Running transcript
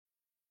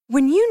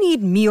When you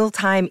need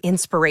mealtime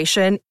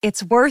inspiration,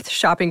 it's worth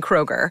shopping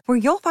Kroger, where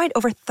you'll find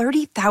over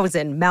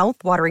 30,000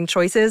 mouth-watering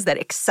choices that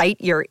excite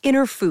your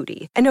inner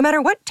foodie. And no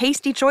matter what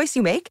tasty choice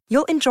you make,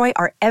 you'll enjoy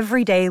our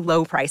everyday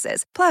low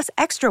prices, plus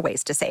extra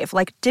ways to save,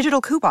 like digital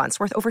coupons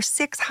worth over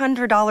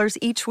 $600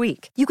 each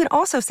week. You can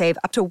also save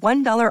up to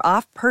 $1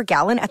 off per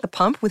gallon at the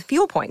pump with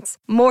fuel points.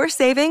 More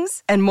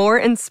savings and more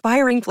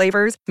inspiring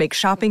flavors make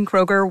shopping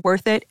Kroger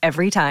worth it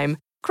every time.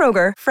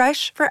 Kroger,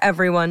 fresh for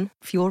everyone.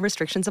 Fuel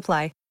restrictions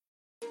apply.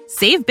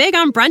 Save big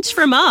on brunch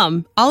for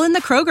mom, all in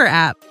the Kroger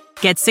app.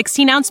 Get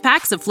 16-ounce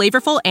packs of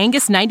flavorful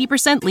Angus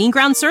 90% lean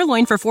ground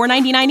sirloin for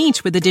 $4.99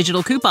 each with a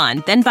digital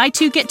coupon. Then buy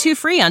 2, get 2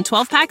 free on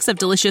 12 packs of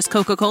delicious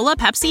Coca-Cola,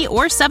 Pepsi,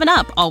 or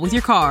 7-Up, all with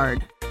your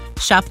card.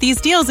 Shop these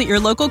deals at your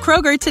local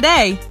Kroger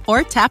today,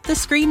 or tap the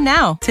screen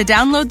now to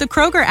download the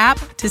Kroger app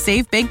to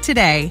save big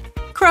today.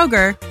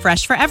 Kroger,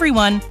 fresh for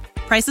everyone.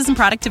 Prices and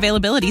product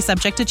availability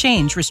subject to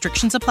change.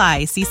 Restrictions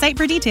apply. See site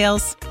for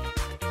details.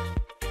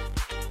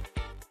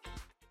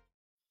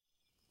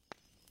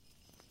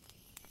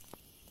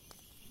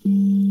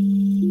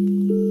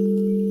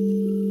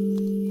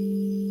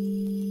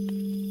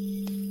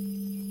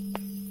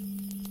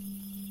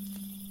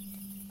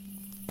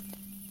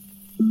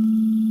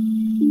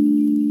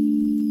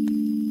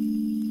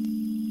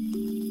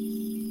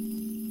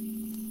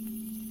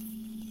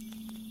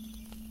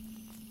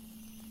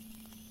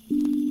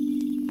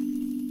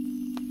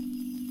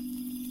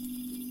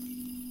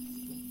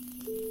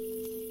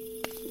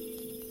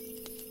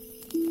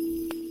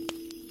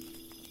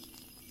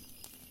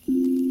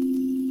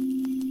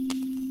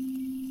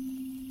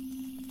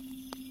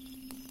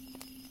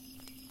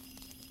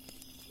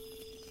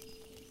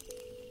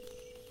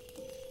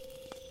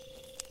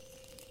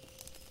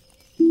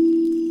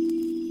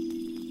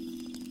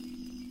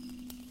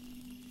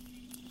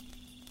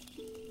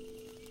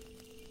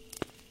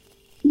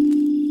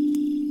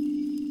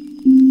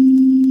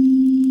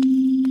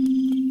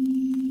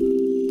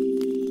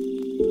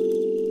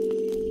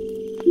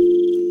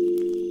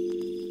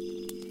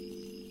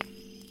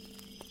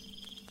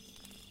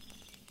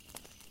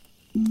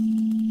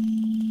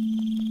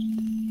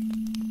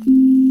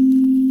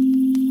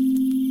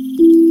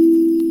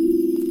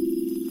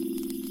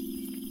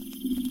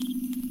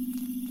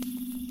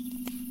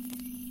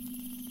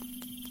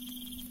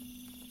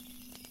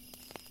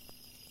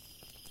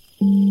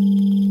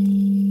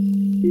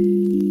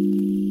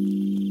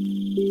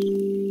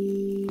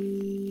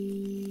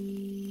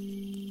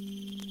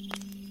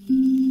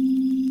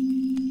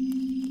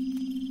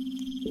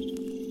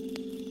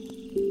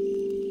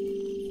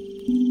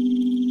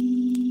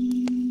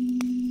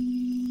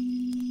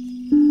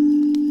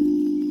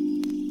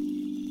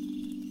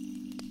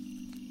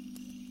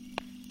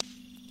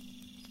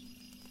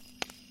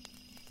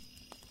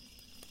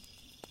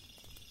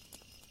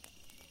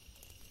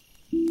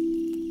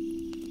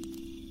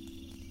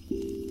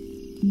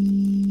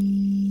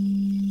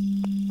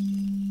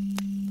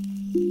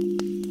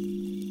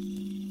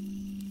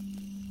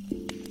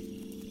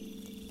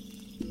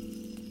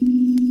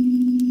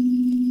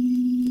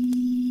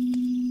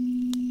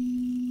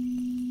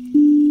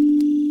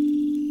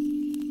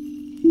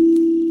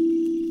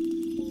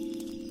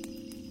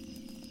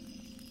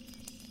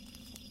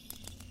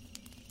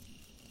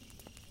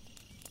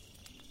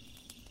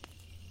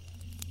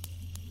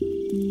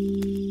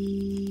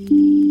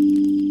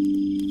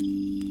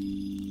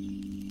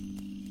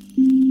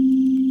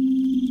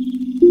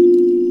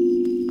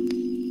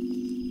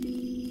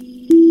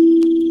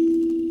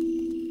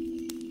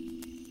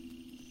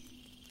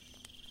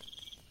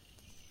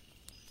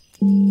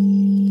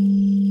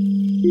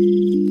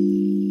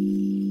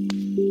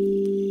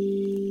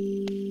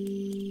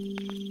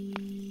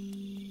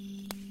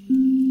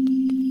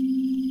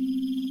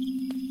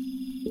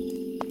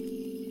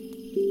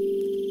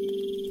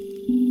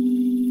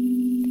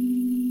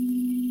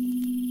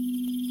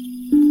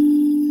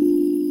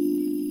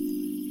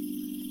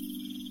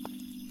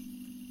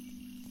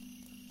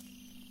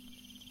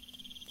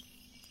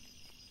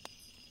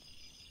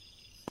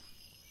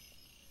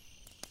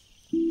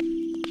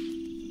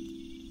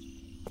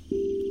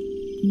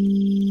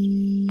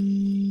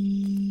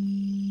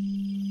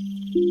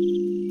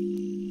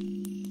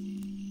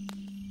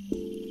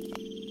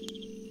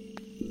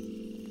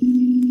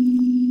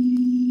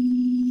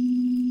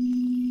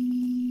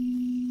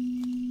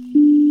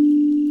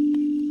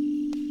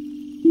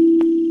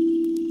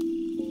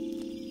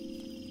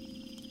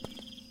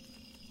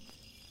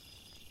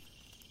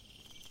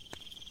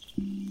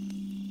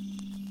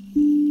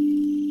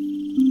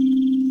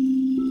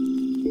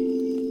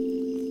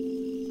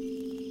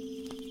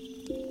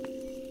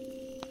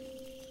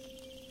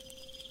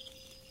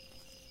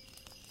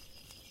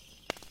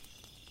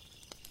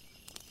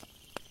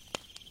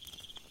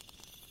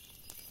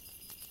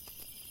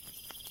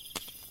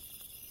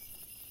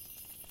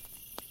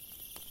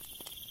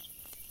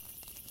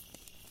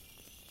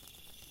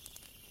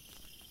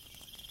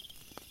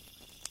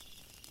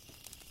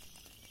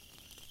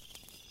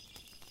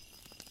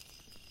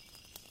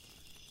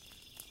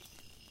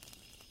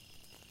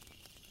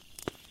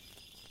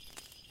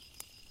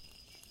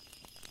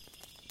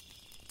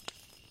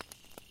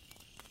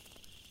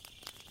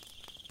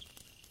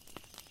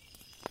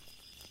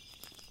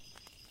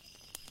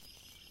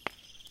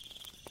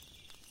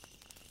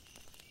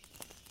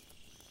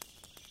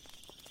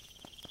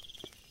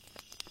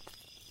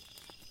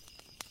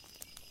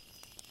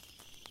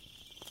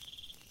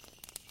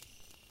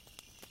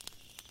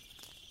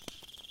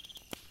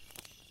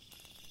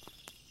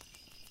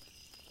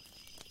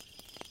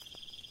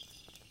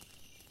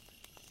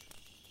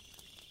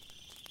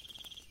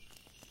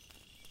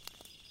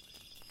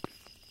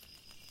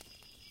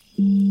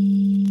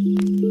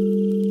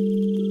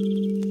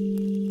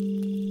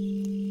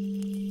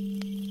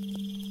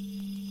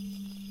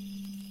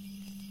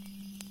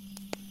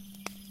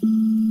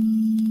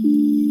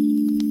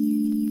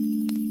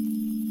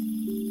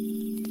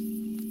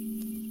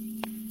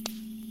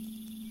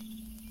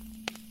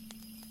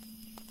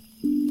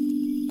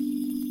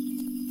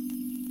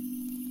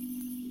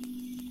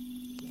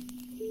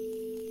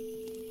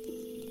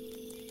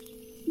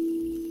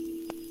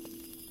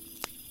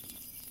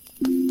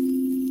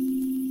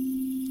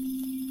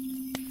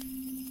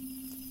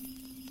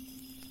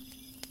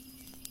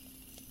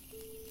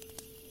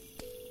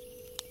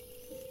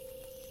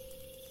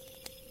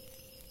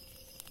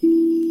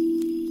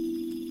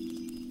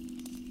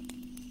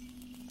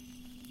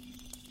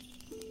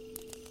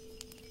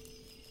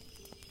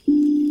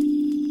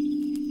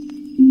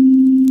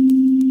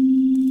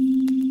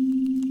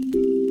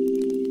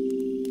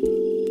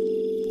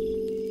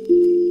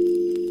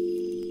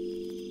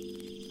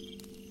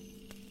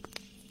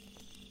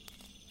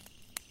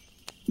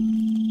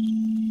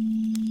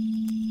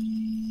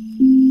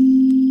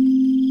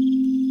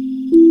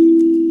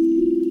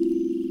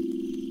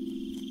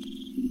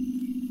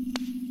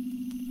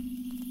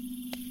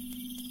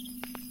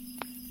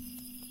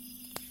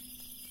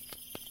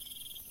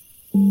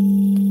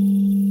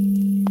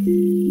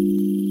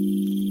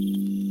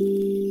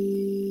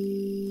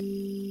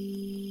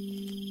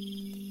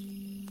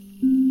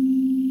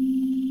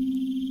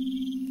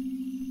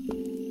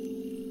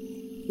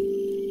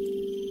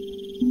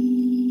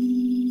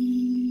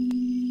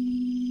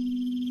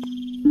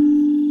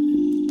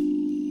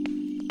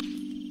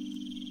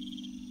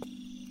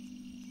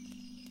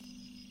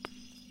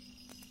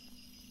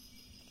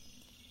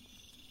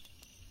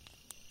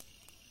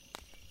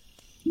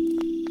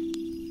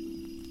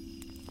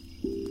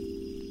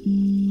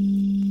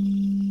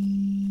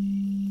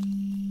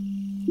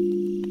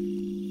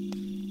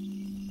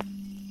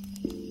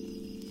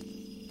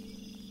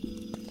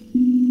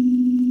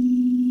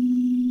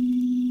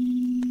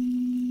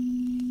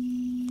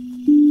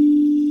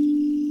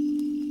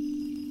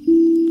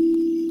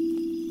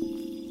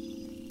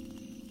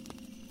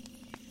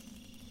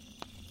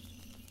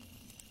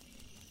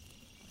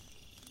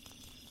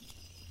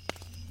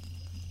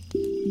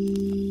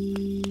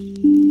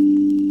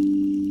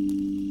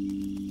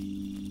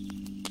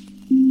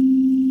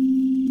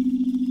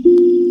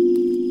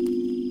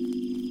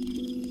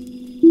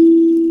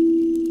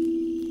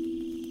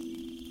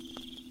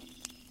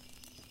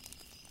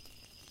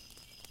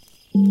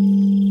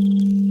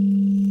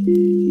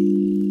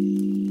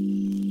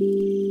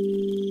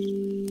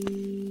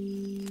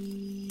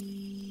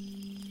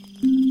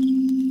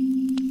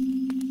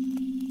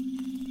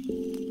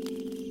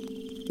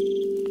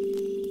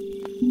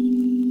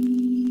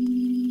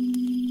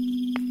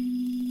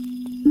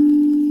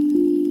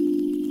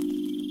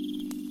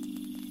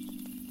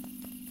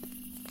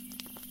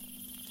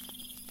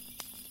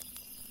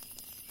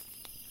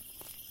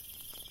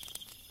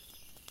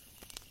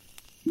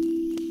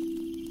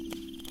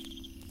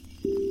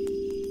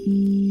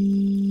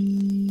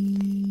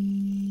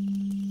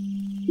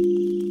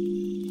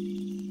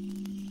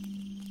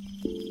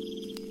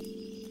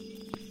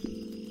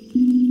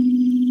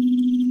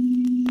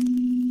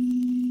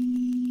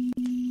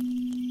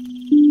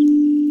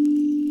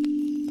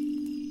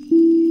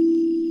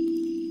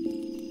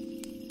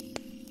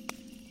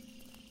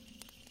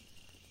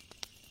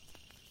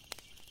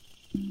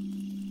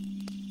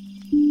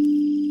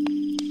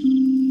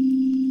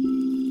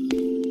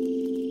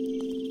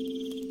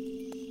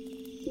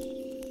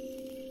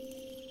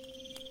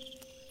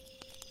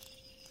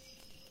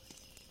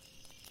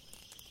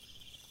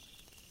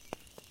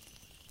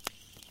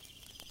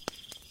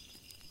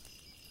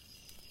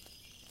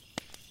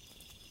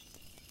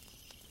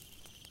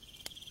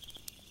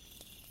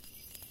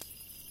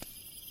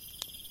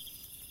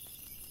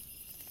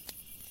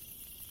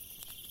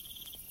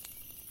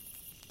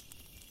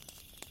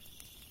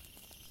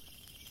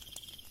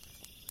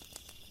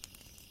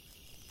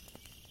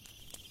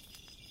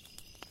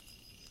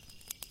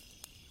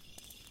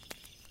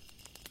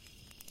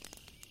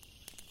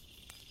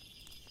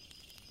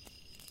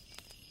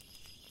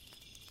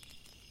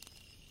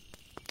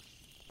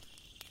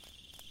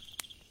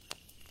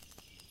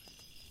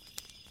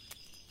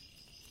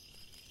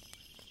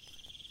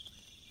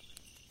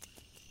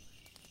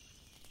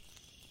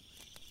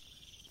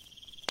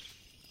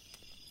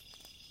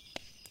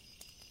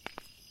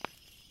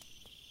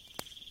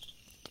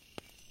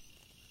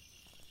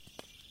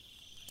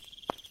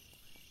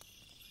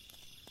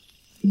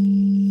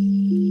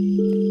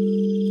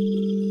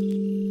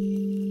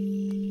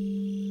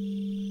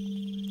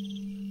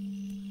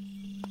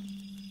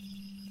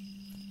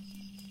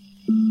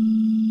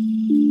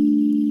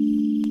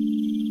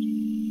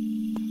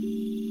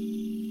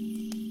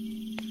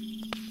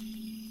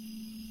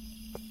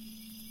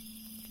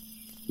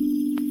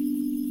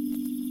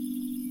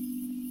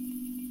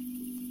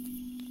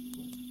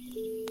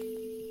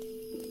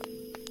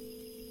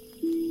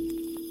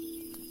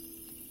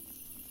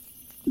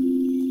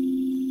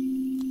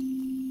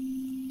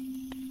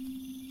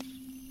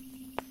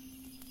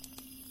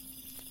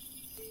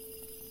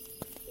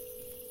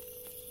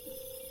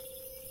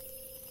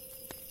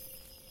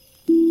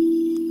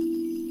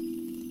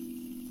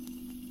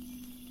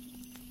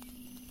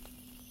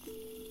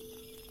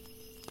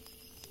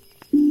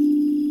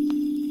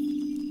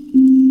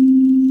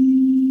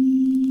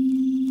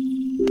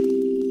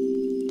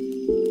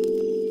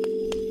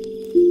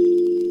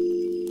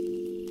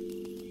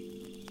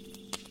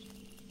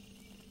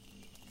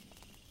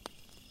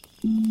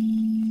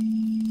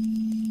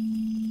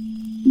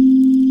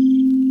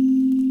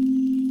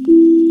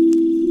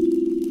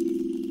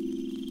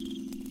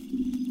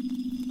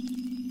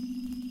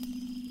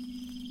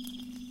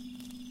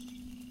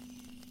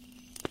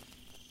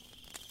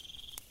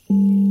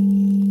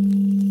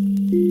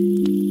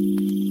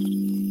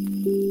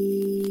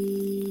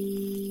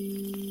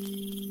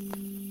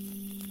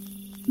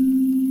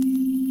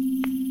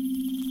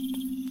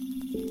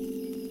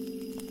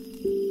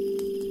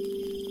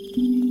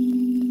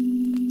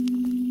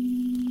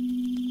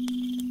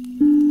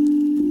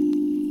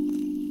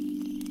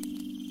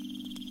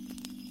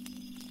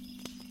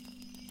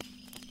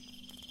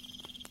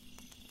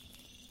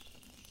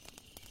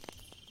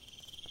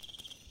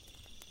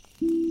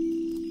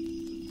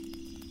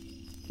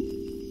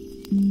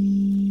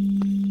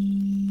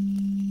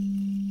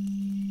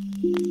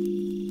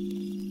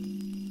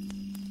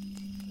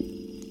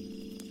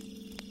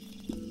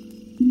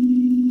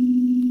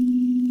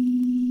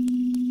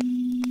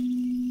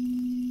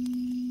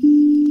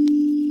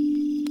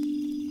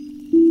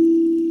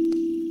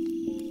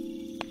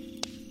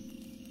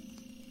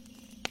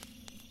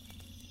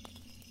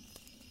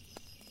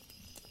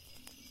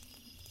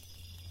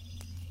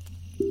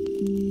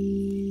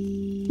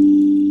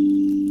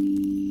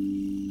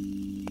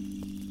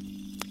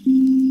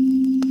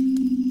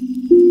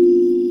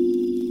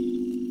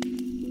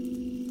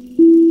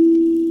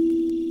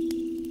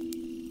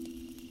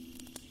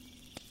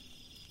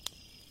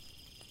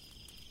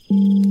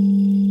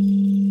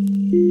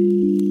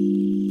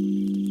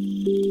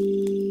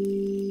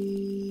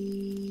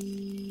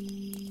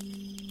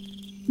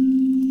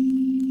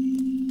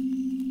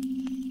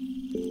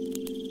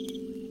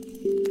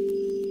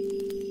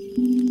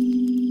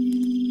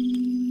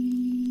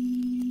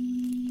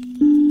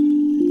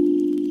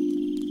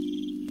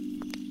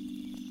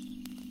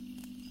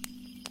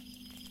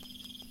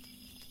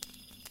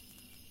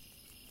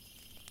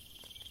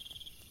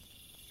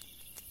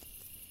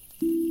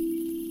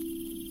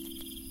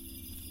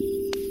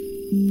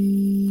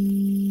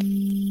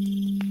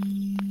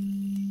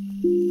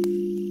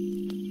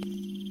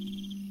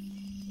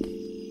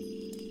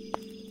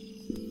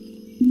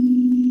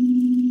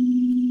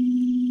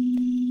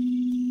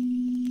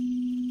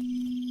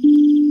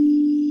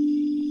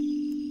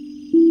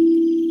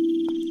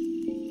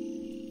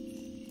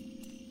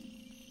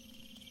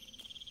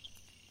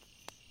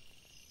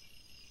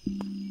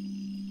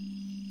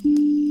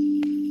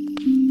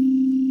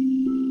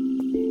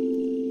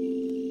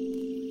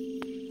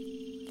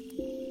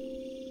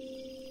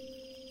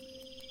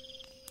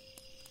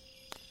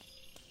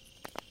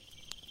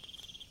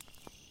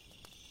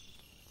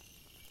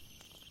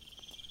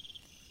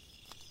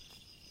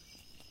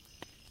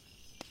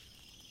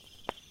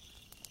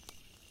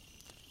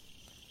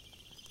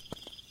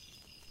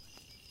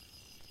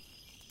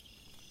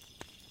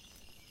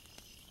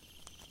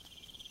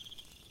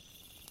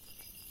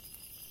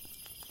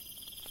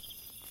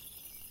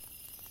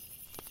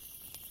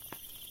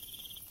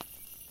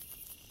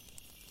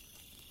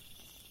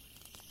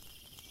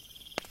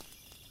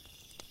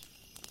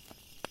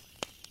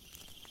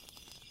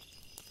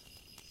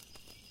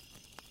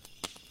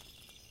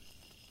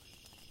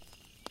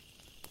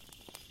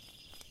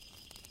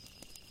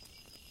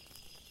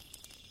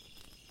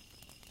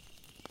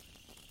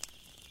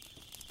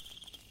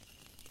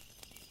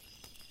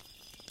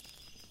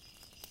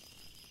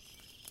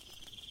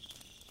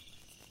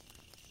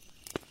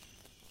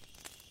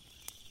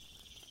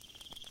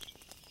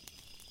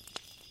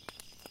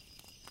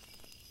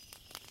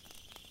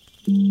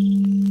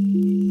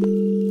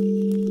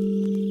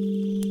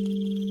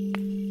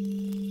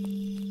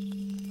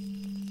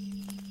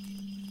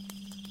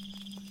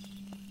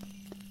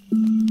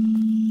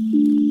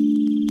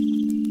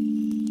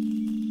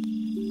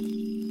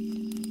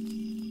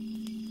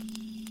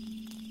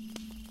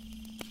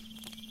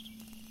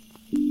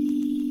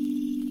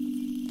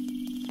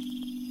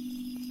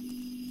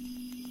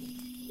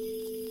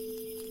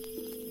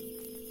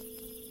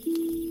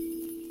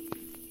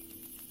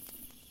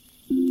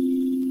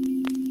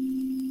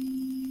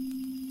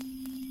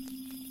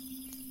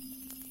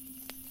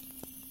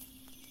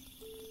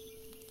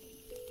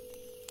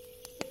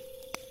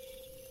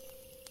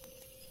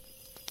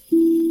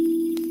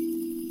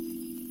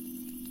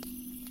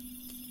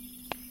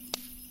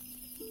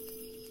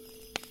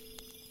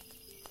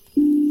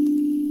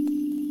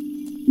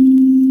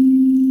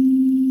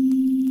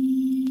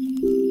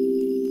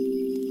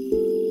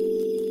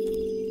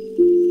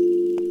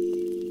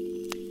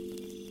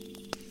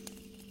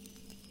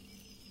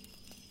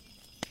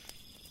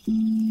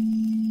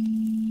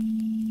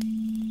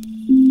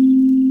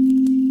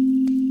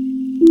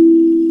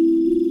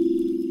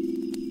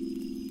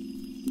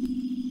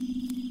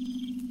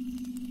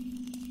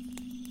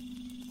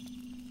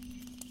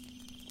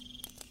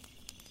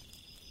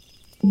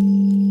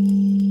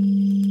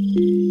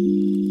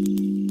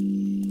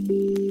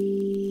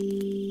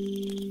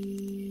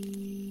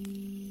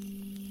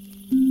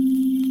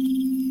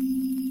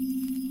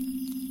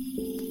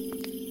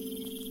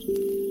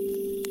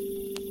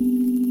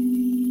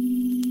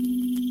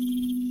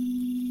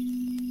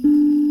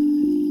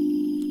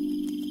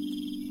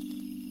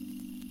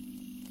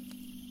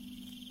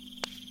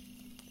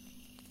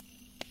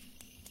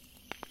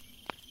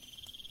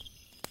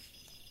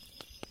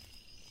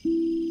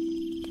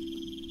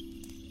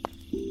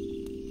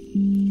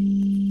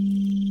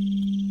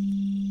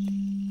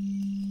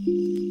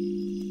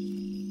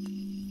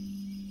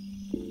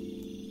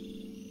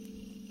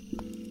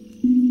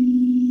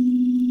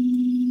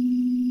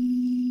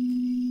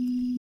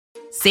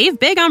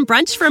 Save big on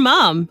brunch for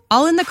mom,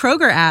 all in the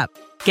Kroger app.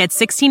 Get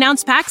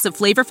 16-ounce packs of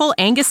flavorful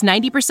Angus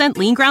 90%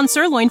 lean ground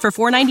sirloin for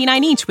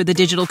 $4.99 each with a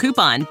digital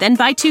coupon. Then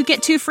buy 2,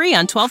 get 2 free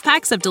on 12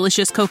 packs of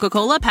delicious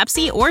Coca-Cola,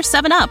 Pepsi, or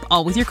 7-Up,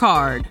 all with your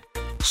card.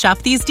 Shop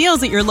these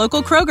deals at your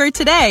local Kroger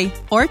today,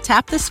 or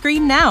tap the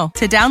screen now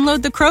to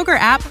download the Kroger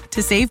app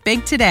to save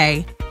big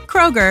today.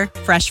 Kroger,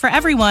 fresh for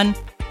everyone.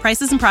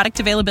 Prices and product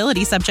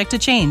availability subject to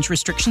change.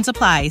 Restrictions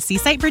apply. See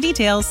site for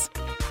details.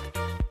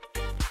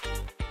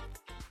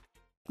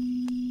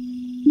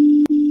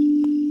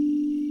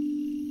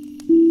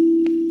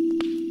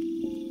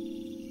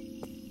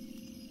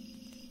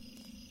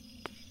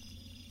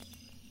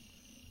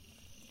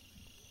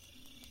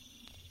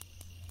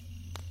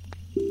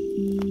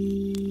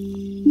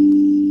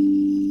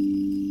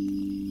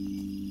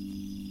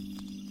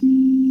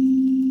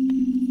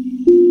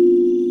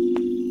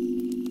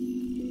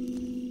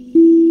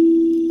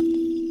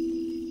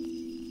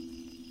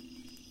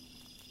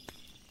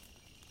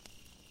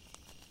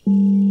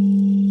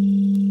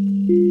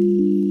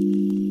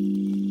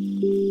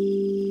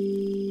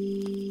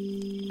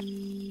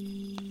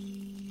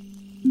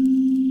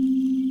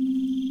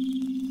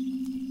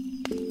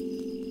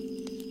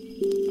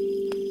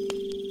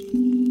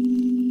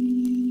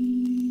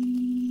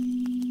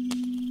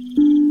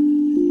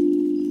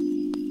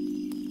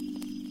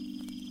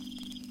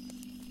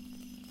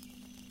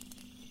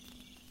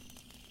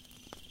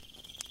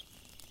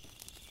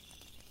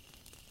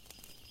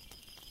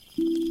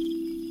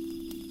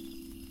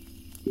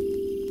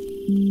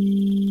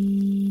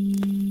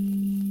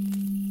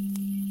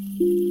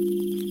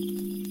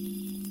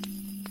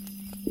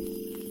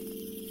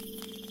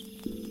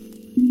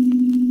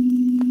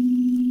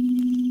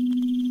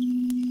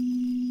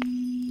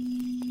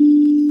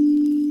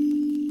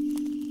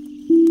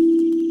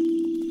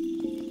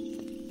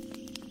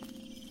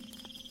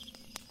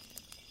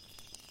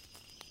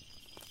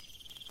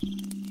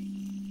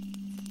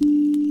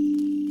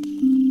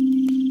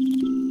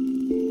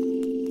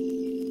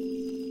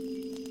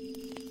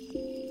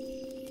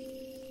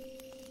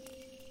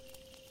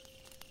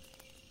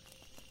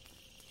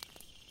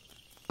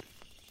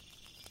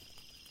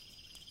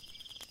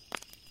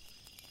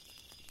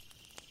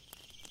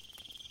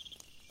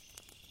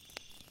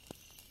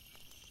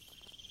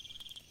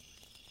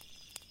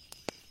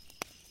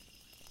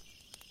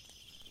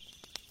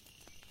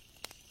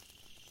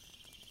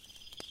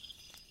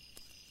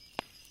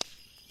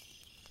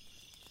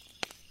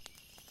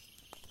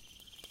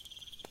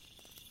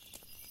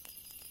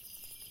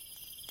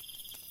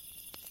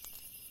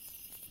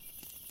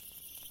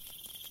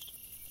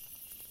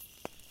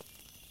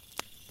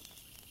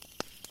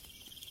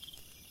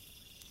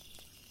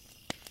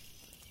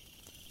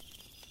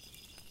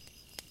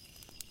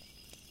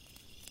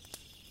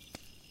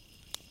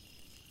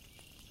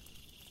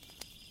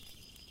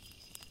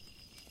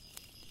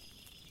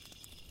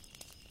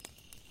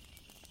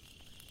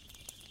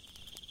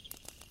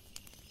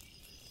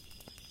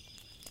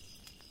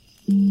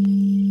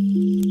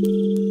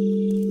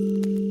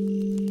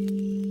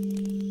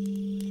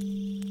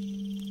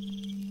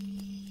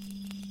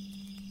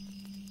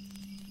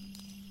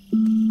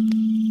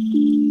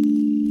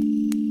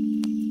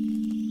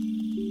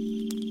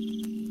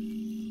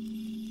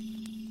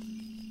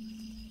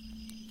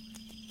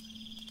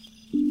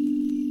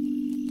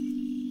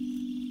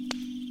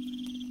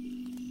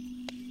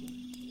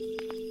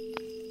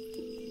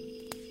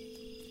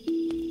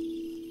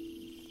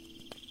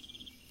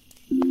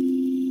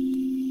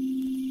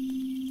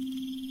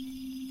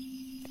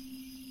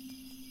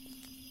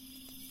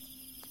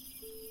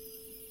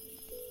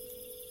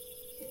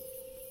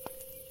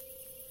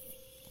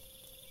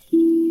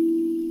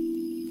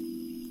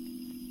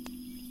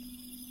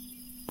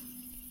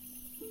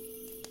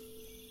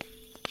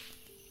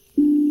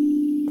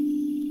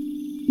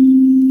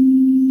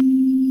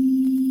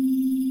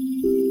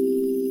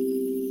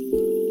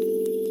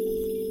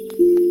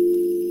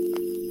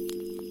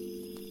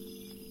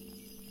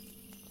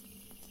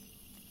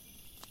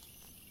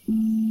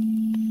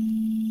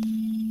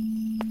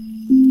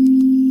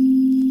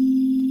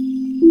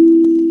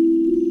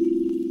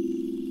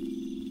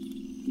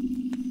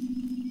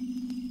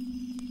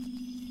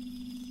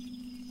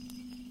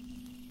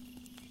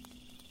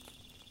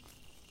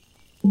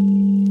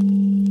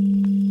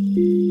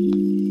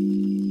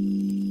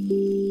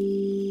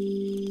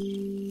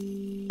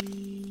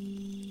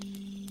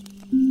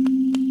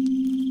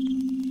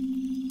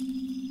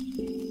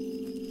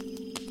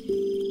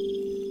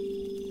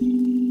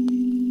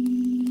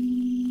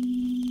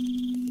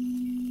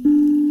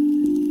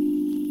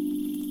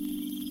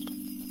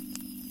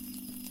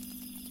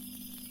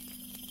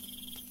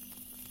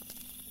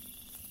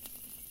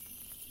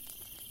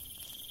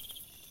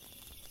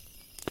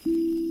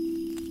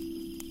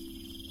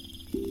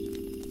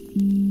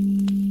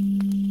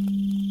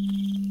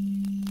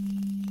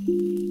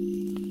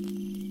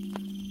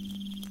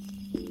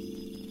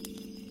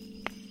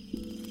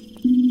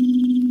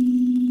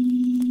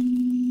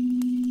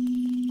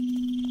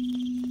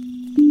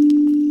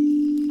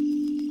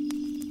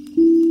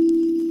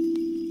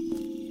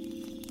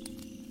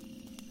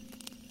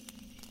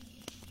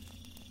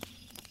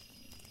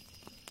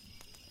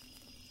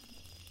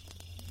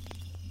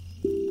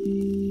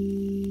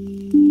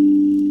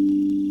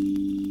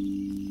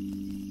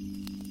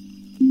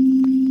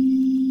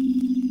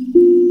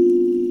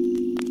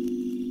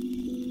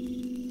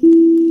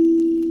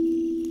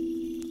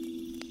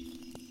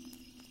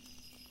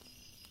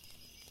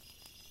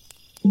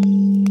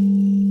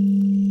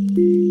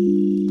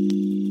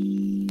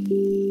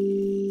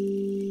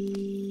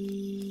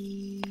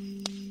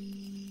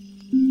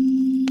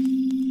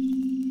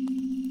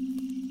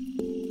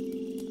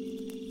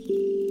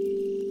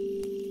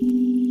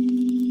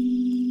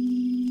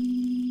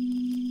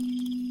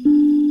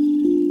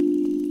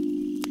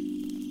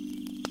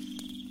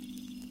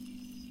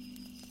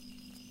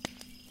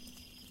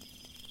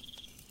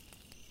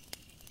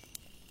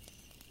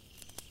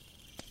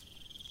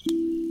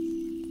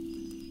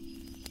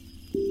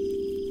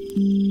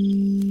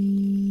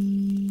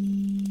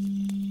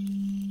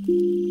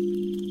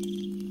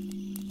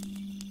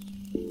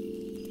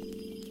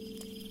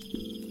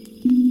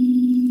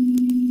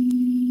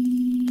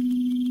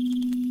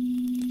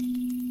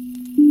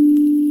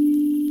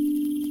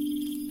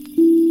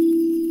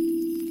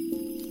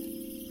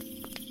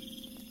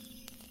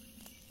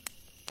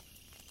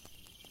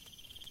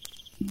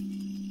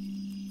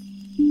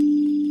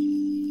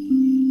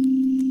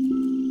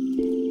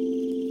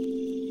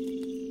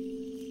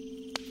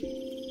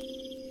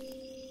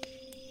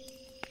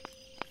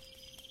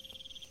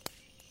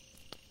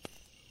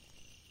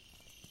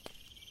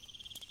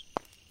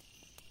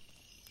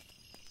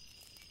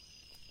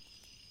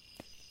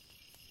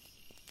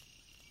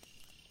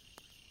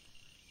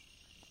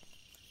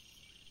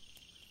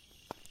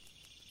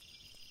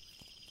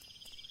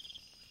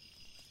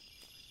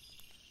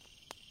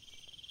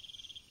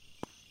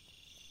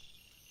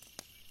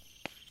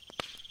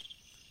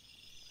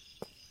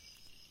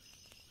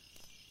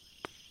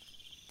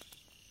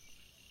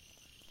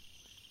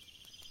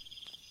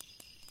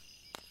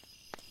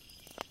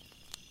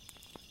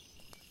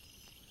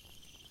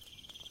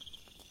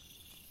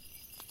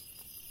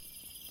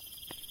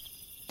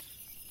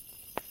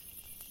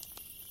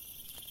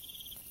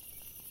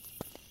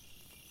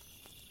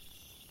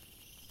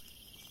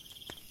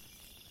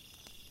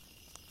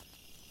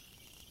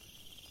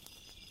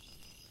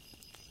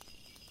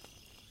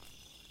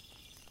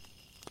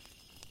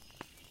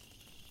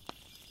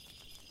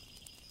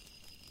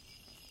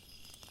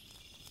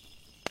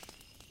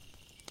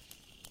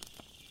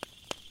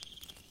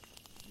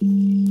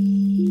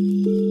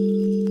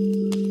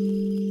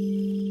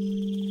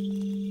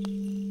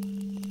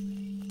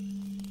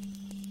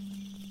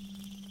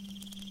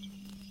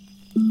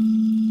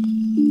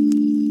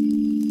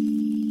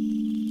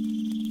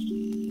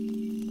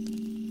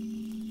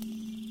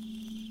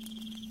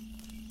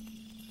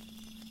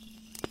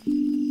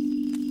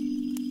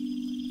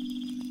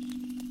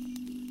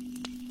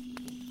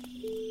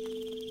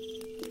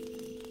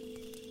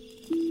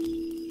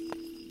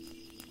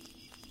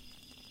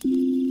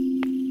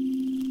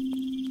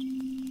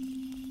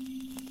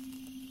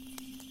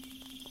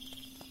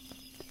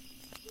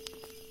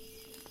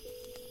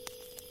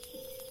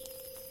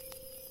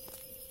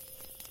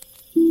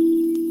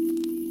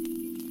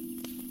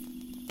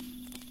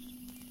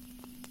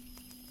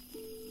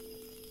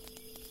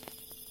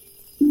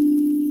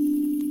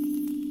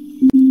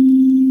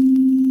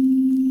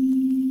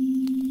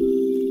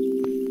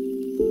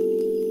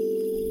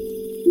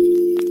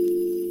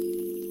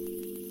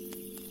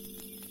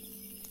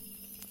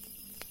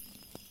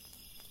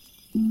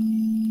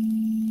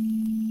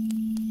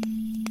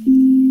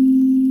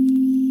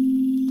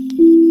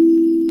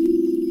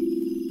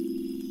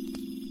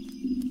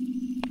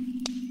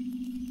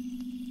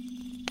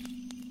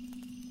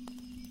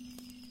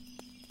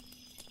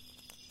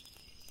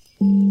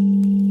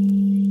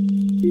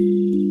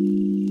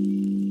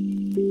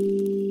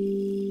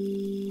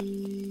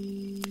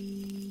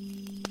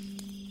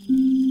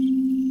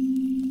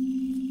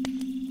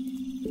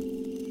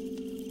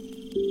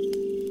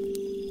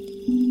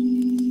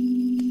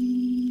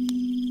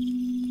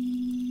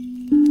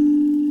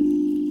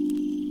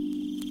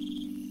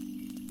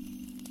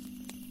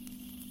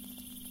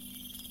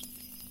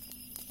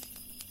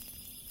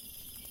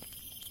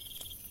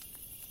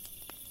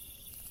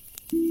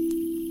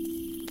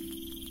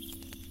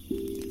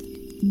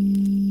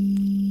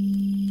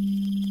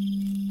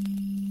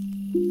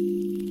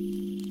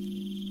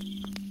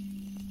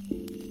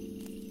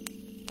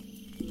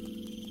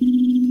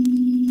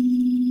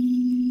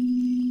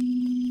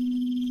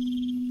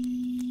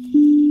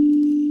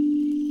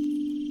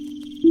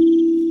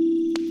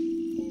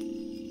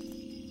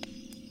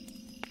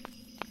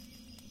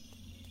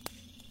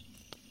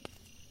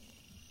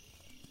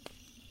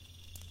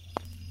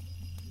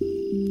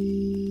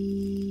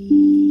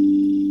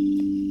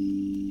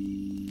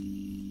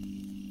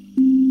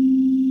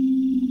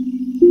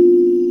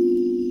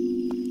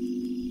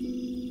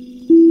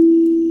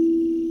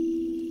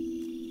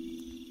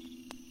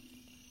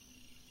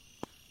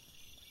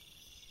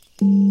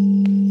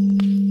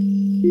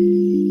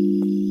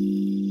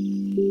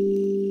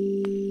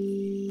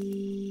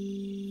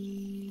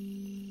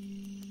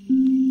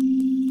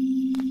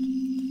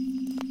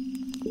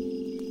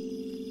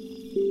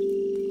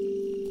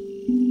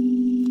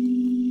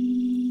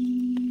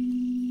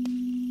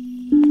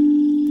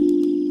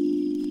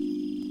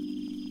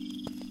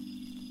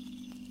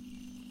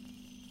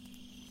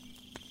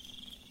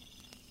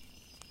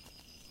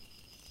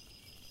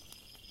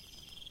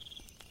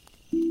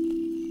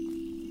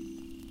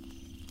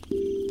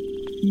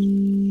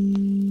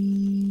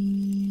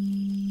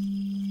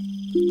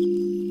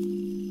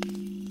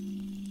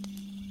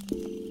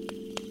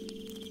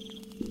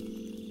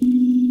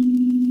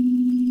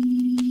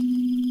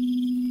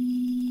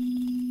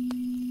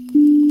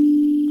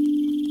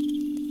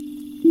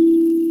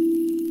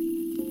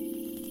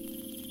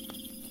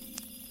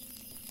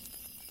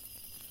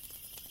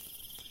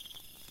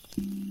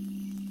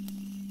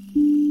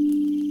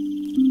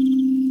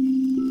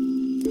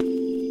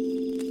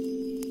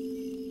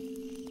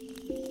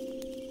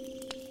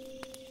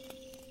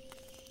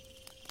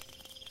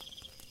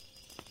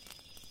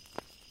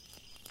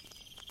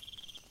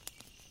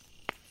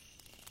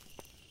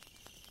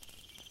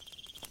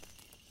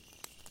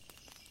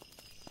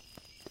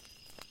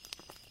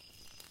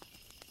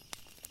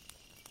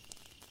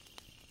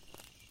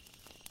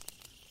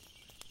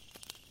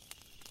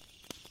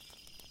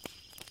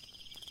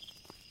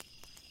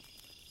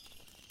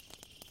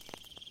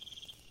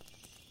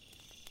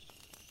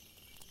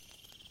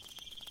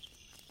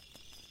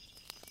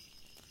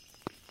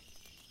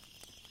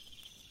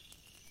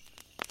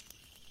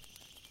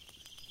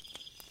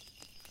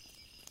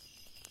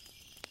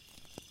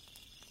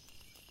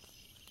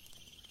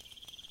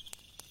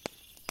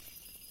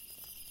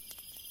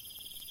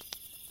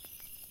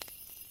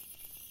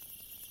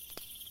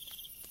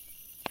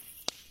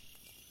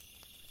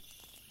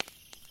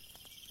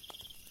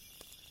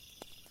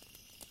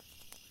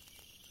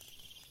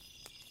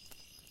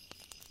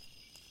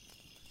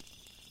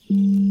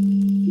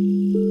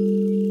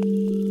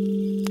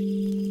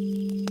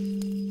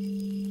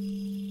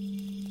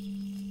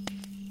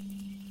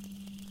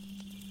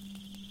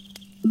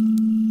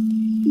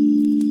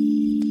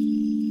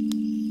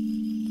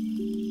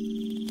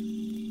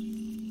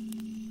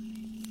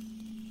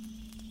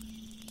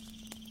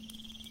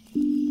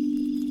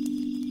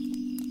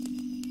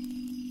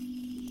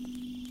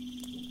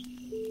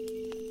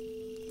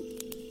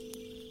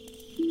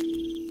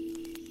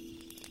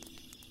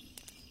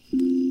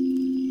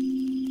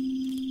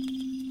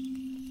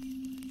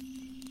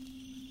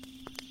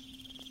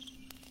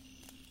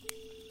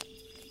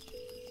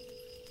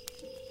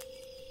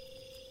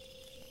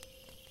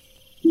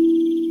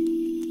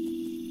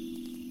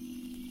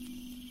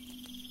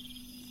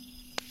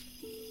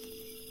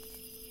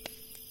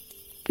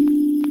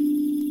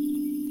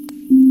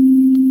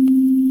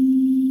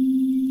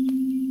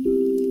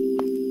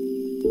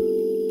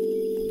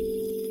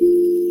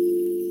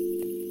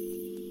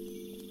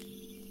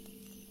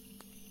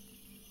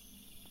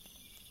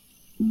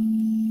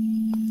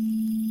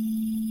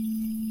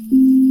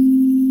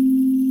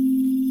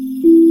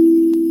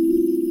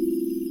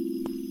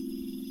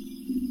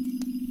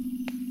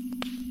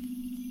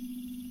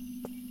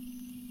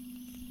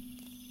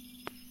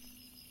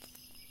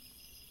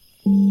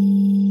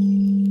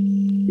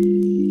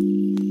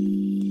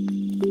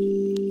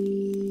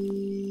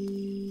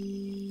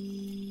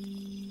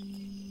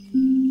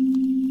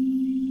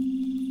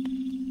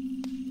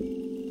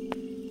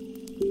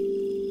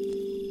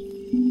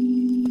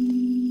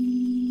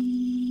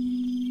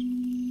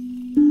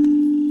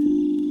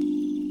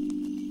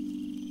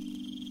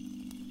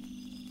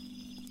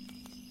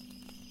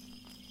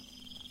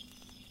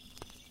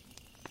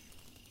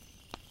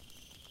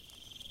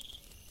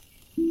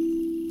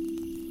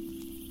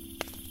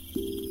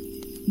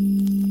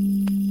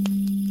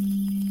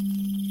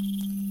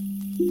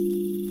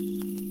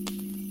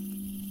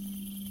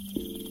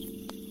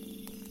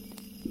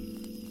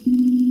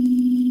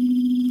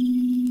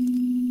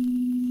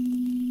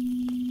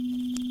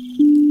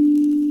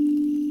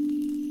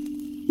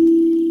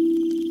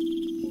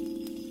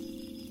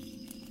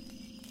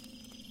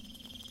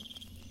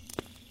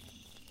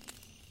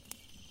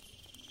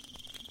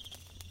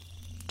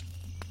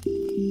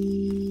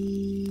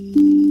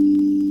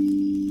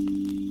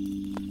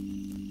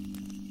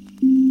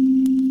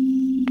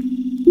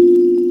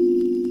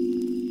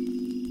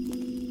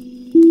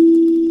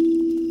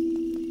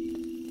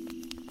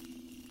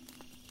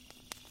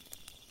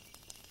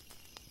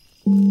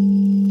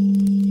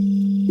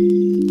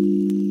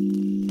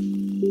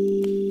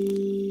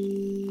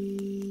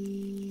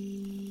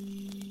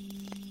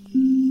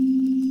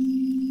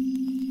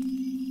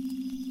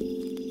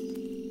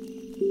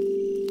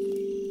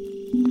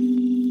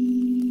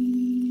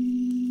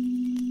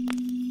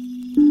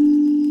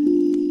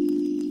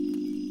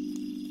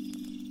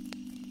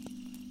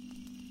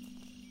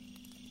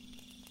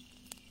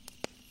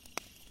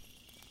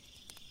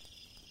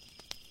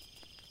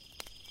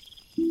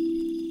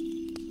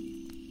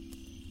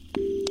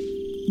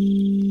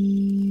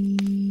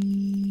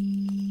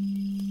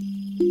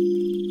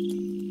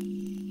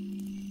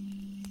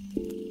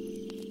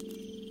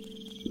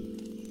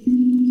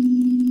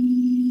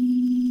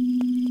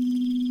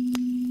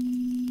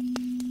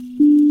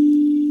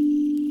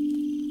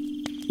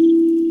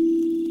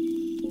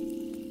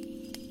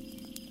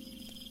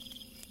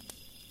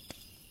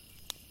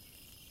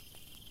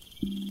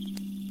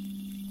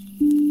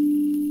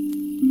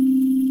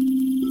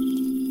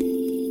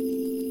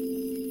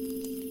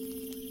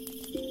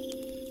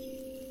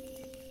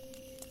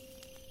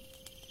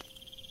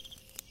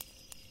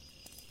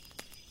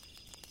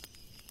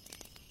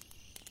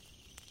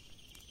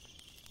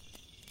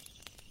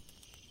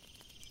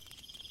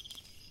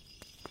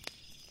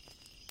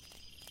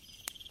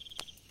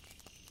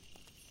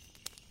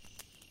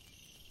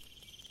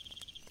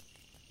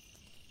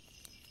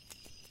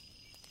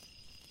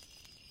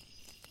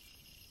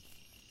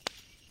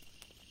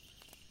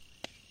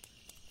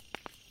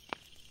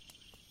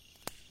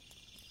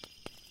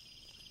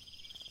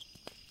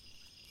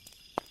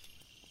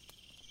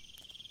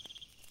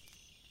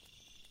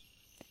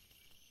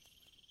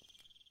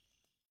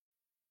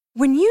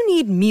 When you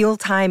need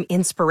mealtime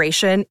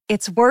inspiration,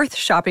 it's worth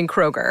shopping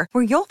Kroger,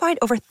 where you'll find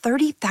over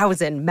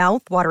 30,000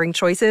 mouth-watering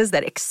choices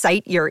that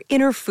excite your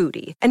inner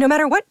foodie. And no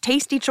matter what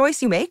tasty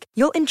choice you make,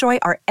 you'll enjoy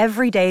our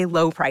everyday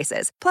low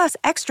prices, plus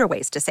extra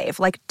ways to save,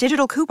 like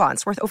digital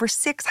coupons worth over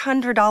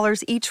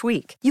 $600 each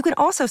week. You can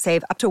also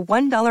save up to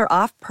 $1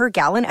 off per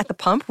gallon at the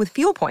pump with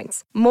fuel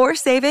points. More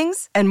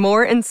savings and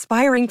more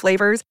inspiring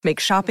flavors make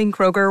shopping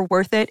Kroger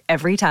worth it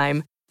every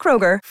time.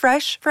 Kroger,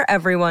 fresh for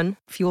everyone.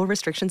 Fuel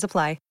restrictions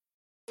apply.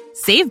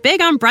 Save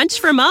big on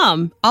brunch for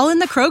mom, all in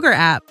the Kroger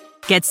app.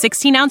 Get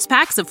 16-ounce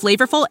packs of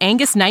flavorful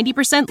Angus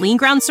 90% lean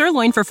ground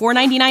sirloin for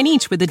 $4.99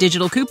 each with a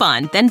digital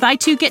coupon. Then buy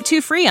 2, get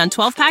 2 free on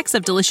 12 packs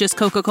of delicious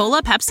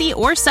Coca-Cola, Pepsi,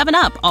 or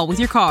 7-Up, all with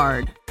your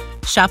card.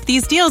 Shop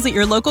these deals at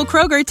your local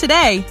Kroger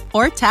today,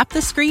 or tap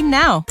the screen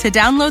now to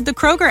download the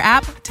Kroger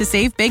app to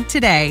save big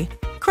today.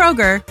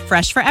 Kroger,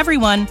 fresh for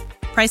everyone.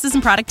 Prices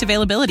and product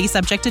availability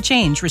subject to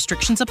change.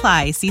 Restrictions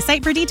apply. See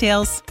site for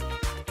details.